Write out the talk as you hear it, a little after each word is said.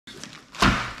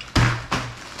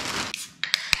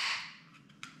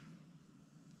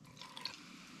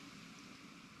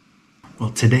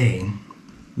Today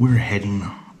we're heading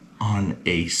on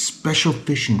a special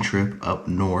fishing trip up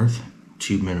north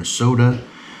to Minnesota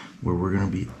where we're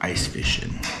going to be ice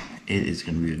fishing. It is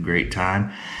going to be a great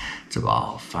time. It's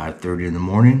about 5:30 in the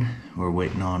morning. We're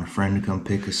waiting on a friend to come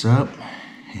pick us up,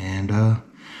 and we're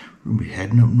going to be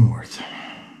heading up north.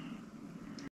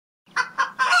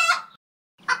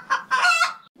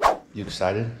 You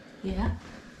excited? Yeah.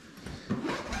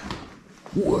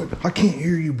 What? I can't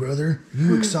hear you, brother.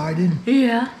 You excited?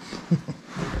 Yeah.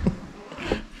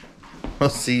 I'll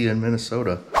see you in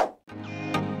Minnesota.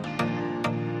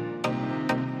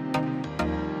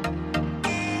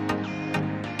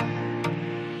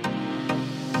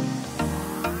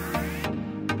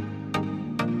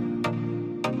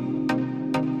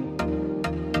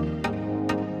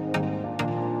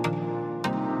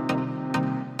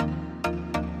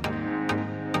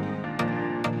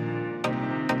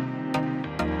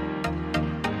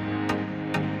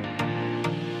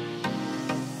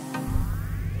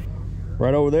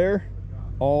 Right over there,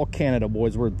 all Canada,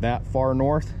 boys. We're that far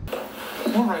north.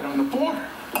 We're right on the border.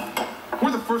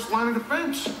 We're the first line of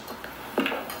defense.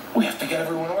 We have to get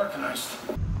everyone organized.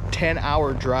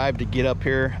 10-hour drive to get up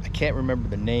here. I can't remember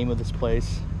the name of this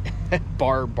place.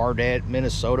 Bardette,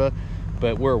 Minnesota,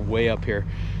 but we're way up here.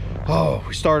 Oh,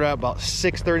 we started out about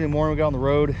 6:30 in the morning. We got on the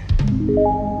road,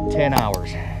 10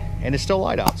 hours, and it's still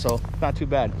light out, so not too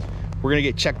bad. We're gonna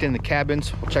get checked in the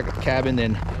cabins. We'll check out the cabin,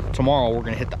 then tomorrow we're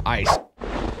gonna hit the ice.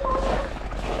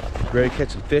 Ready to catch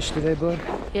some fish today, bud?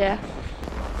 Yeah.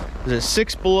 It's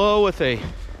 6 below with a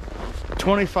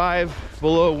 25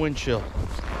 below wind chill.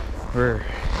 We're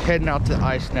heading out to the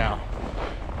ice now.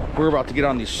 We're about to get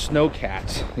on these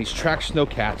snowcats, these track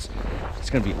snowcats. It's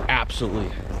gonna be absolutely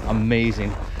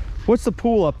amazing. What's the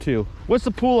pool up to? What's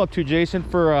the pool up to, Jason,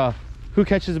 for who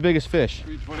catches the biggest fish?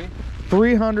 $320.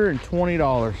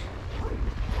 $320.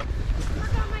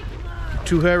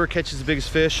 To whoever catches the biggest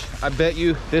fish, I bet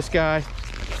you this guy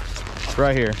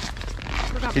right here,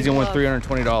 he's gonna win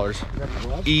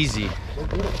 $320. Easy.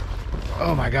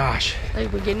 Oh my gosh. Like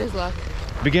beginner's luck.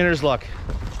 Beginner's luck.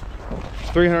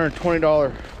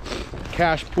 $320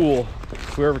 cash pool.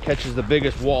 Whoever catches the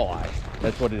biggest walleye.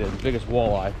 That's what it is, the biggest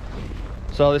walleye.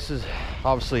 So this is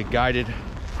obviously a guided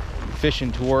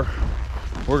fishing tour.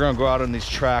 We're gonna go out on these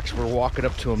tracks. We're walking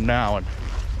up to them now, and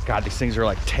God, these things are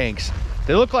like tanks.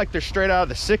 They look like they're straight out of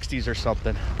the 60s or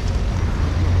something.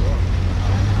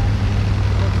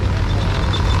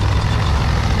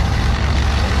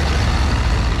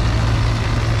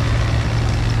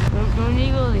 Don't need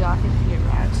to go to the office to get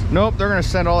rods. Nope, they're gonna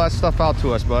send all that stuff out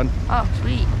to us, bud. Oh,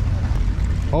 sweet.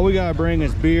 All we gotta bring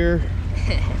is beer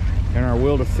and our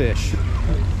will to fish.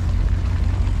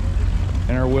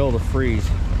 And our will to freeze.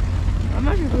 I'm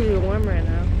actually pretty warm right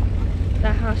now.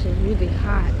 That house is really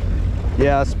hot.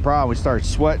 Yeah, that's the problem. We started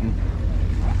sweating.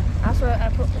 That's why I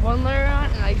put one layer on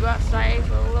and I go outside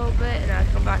for a little bit and I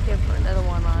come back in for another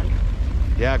one on.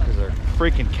 Yeah, because our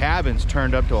freaking cabin's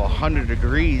turned up to 100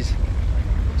 degrees.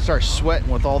 Start sweating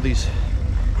with all these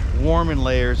warming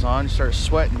layers on. You start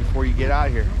sweating before you get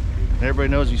out here. And everybody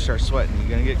knows you start sweating, you're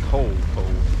gonna get cold.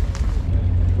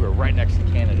 We're right next to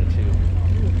Canada too.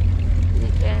 Is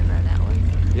it Canada, that one?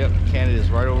 Yep, Canada's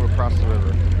right over across the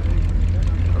river.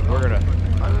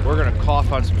 We're gonna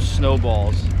cough on some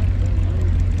snowballs.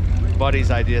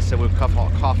 Buddy's idea said we'd cough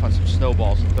on some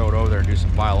snowballs and throw it over there and do some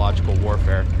biological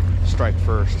warfare. Strike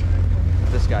first.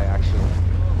 This guy actually.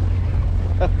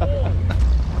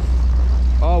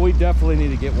 Oh, we definitely need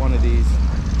to get one of these.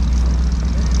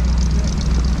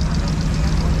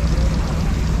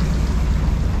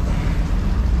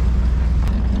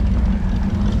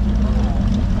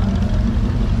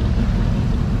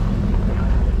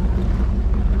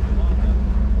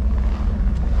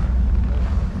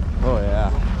 Oh yeah.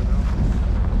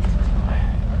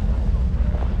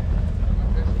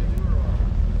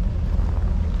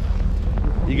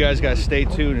 You guys gotta stay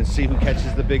tuned and see who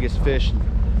catches the biggest fish.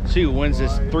 See who wins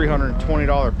this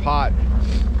 $320 pot.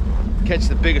 Catch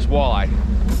the biggest walleye.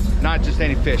 Not just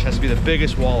any fish, has to be the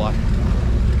biggest walleye.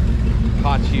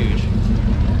 Pot's huge.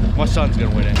 My son's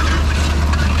gonna win it.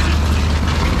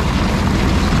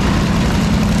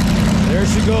 There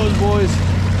she goes, boys.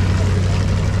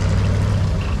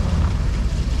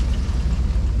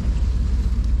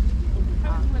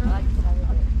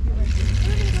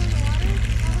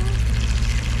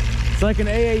 It's like an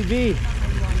AAV,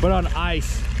 but on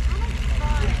ice.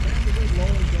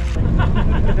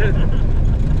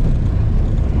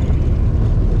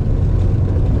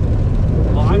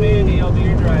 Well, I'm Andy. I'll be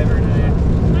your driver today.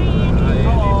 Hi, Andy.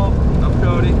 Hello. I'm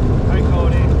Cody. Hi,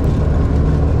 Cody.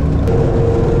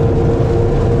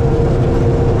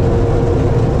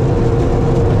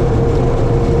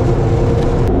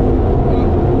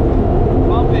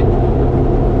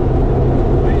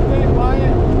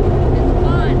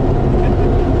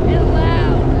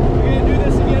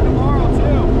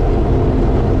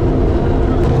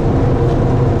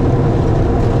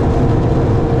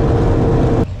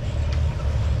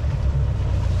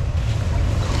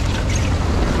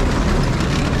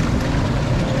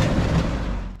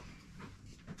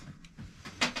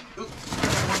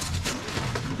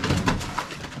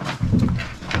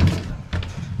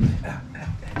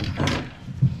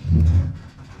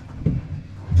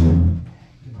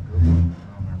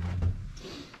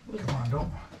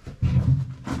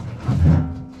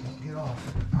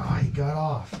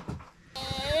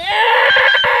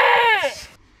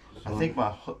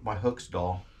 my hook's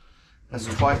dull. That's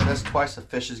twice the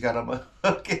fish has got on my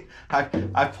hook.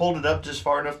 I pulled it up just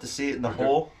far enough to see it in the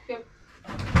hole. Yep.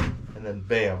 And then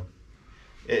bam.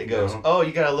 It goes, oh,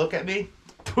 you gotta look at me?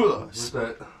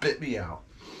 Spit me out.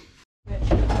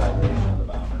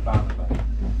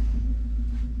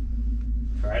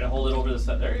 Try to hold it over the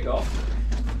side. There you go.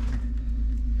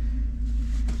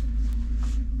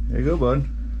 There you go, bud.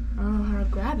 I don't know how to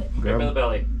grab it. Grab it in the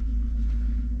belly.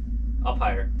 Up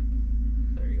higher.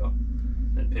 There you go.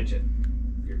 Then pinch it.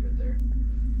 You're good there.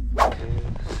 6,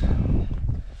 7,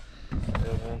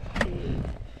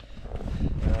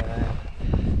 9,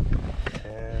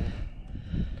 10,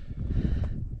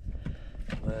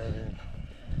 11,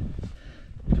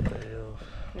 12,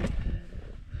 14,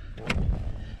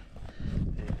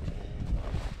 15,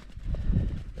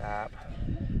 stop.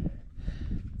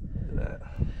 Look at that.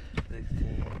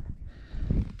 16,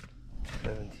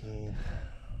 17,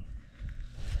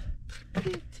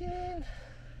 18,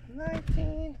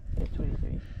 19,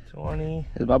 23, 20.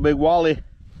 Here's my big Wally.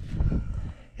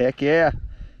 Heck yeah.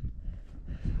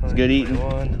 It's good eating.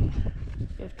 21,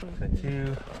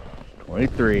 22,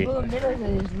 23. Little minnows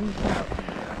that just leaked out.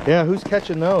 Yeah, who's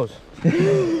catching those?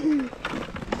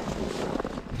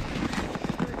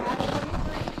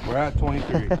 We're at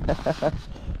 23.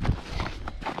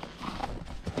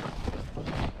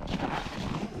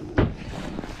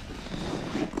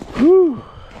 Whew.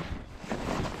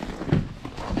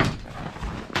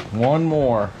 One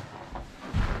more,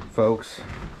 folks.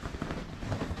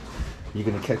 You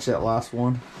gonna catch that last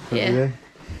one for Yeah. today?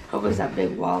 What was that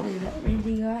big wally that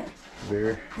Randy got?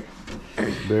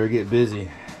 Better get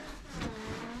busy.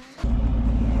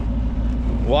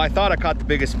 Well, I thought I caught the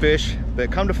biggest fish, but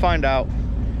come to find out,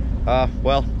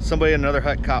 well, somebody in another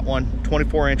hut caught one,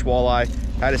 24-inch walleye.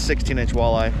 I had a 16-inch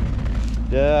walleye.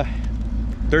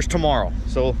 There's tomorrow.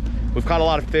 So we've caught a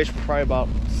lot of fish, probably about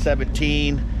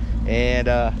 17, and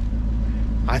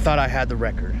I thought I had the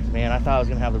record. Man, I thought I was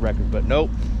gonna have the record, but nope.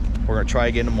 We're gonna try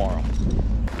again tomorrow.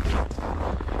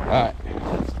 All right.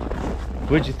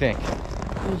 What'd you think?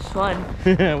 It was fun.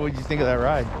 What'd you think of that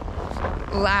ride?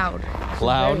 Loud.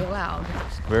 Loud? Very loud.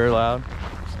 Very loud.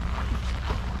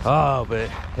 Oh, but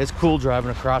it's cool driving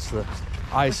across the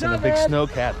ice in a big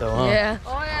snowcat though, huh? Yeah.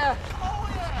 Oh yeah.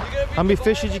 How many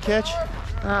fish did you catch?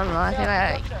 I don't know. I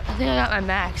think I got my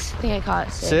max. I think I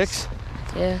caught 6. 6?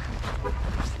 Yeah.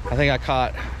 I think I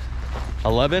caught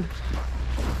 11.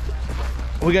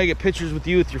 We gotta get pictures with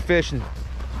you with your fish, and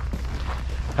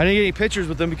I didn't get any pictures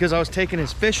with him because I was taking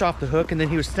his fish off the hook and then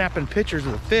he was snapping pictures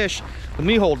of the fish with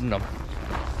me holding them.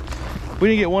 We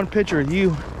didn't get one picture of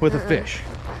you with a fish.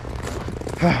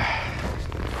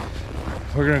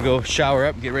 We're gonna go shower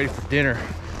up and get ready for dinner.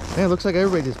 Man, it looks like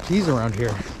everybody just pees around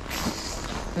here.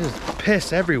 There's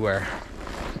piss everywhere.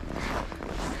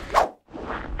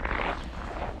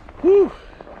 Whew.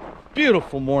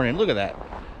 Beautiful morning. Look at that.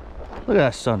 Look at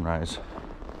that sunrise.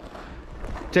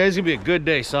 Today's gonna be a good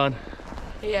day, son.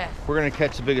 Yeah. We're gonna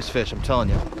catch the biggest fish, I'm telling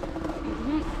you.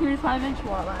 25-inch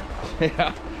walleye.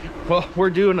 Yeah. Well, we're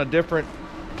doing a different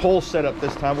pole setup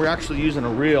this time. We're actually using a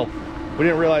reel. We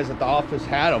didn't realize that the office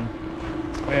had them.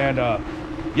 And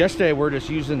yesterday we're just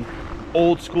using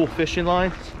old school fishing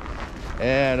lines.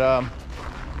 And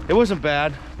it wasn't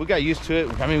bad. We got used to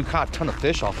it. I mean, we caught a ton of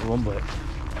fish off of them, but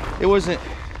it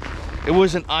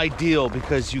wasn't ideal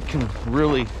because you can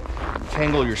really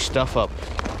tangle your stuff up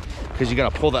because you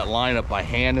got to pull that line up by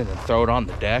hand and then throw it on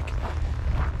the deck.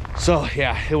 So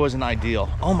yeah, it wasn't ideal.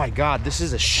 Oh my God, this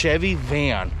is a Chevy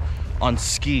van on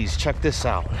skis. Check this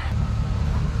out.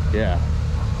 Yeah.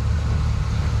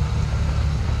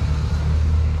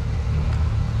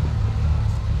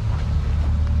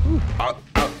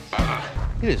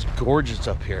 It is gorgeous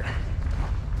up here.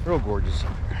 Real gorgeous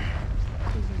up here.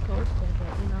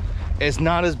 It's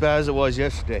not as bad as it was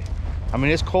yesterday. I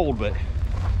mean, it's cold, but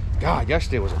God,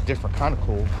 yesterday was a different kind of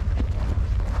cold.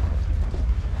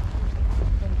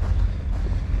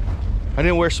 I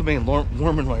didn't wear so many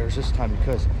warming layers this time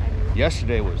because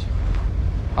yesterday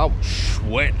I was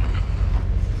sweating.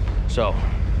 So,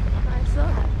 I saw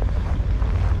that.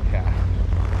 yeah.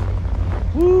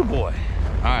 Woo boy.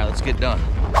 All right, let's get done.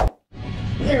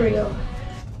 There we go.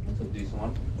 That's a decent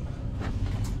one.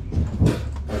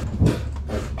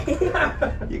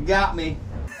 You got me.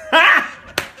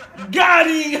 Got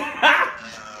him!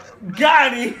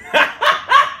 Got him!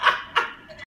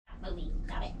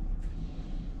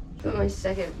 Put my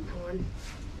second one.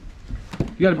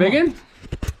 You got a big one?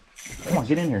 Come on,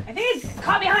 get in here. I think it's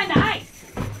caught behind the ice.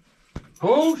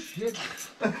 Oh shit.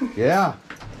 Yeah.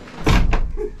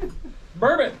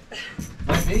 Bourbon.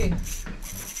 Might be.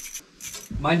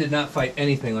 Mine did not fight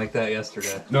anything like that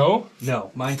yesterday. No?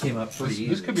 No, mine came up pretty easy.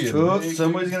 This could be a big,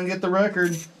 Somebody's gonna get the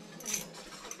record.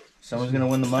 Someone's gonna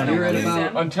win the money. You're at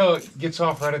about, until it gets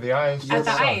off right at the ice. At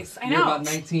the ice, I you're know. about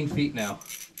 19 feet now.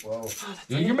 Whoa.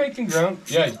 You're making ground.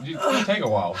 Yeah, it'll take a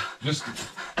while. Just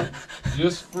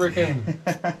freaking.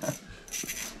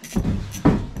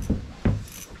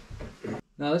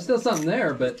 Now there's still something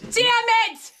there, but Damn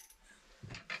it!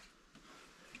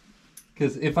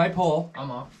 because if I pull,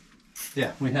 I'm off.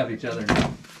 yeah, we have each other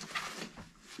now.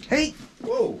 Hey!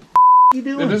 Whoa! You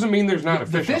doing? That doesn't mean there's not a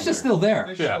The fish. fish is still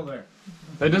there. Yeah.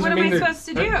 That doesn't What am mean I they're- supposed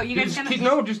to do? You guys gonna-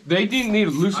 No, just they didn't need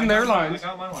to loosen their lines.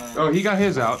 Oh, he got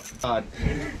his out. God.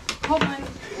 Hold on.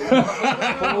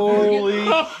 Holy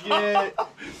shit!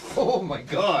 Oh my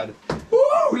god! Woo!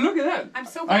 Look at that. I'm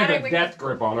so I glad have a death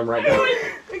grip on him right now.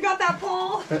 we got that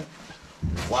pole.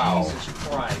 Wow.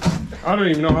 I don't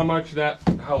even know how much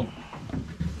how.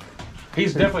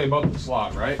 He's definitely above the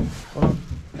slot, right?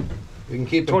 We can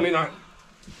keep 29.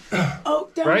 Oh,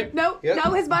 down. Right? No, Yep.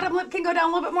 no, his bottom lip can go down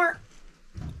a little bit more.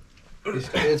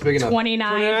 It's big enough. 29.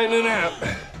 29 and a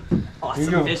half.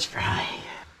 Awesome fish fry.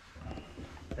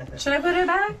 Should I put it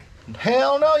back?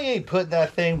 Hell no, you ain't putting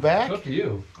that thing back. It's up to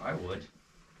you. I would.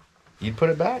 You'd put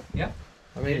it back? Yeah.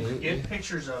 I mean, Get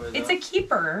pictures of it. It's a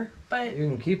keeper, but you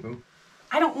can keep them.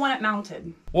 I don't want it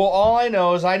mounted. Well, all I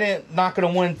know is not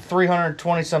gonna win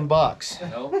 320 some bucks.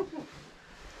 No.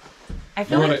 I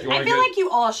feel wanna- like you wanna I feel get- like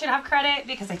you all should have credit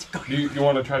because I took all You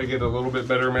want to try to get a little bit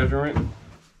better measurement?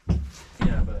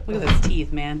 Yeah, but Look at those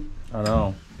teeth, man. I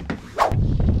know.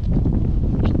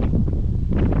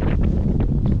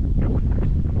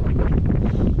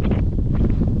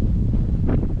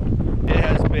 It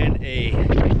has been a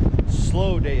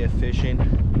slow day of fishing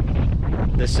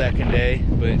the second day,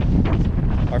 but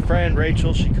our friend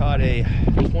Rachel, she caught a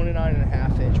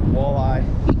 29.5-inch walleye.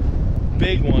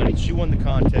 Big one. She won the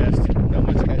contest. No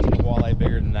one's catching a walleye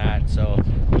bigger than that, so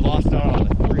we lost out on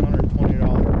a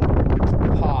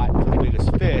 $320 pot for the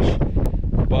biggest fish.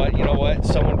 But you know what?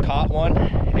 Someone caught one,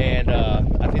 and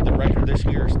I think the record this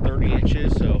year is 30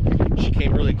 inches, so she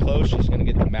came really close. She's going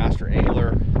to get the Master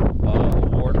Angler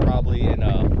award probably in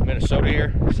Minnesota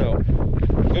here, so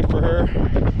good for her.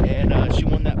 And she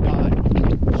won that pot.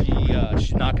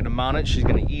 She's not going to mount it. She's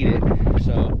going to eat it,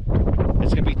 so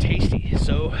it's going to be tasty.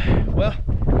 So, well,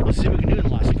 let's see what we can do in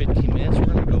life.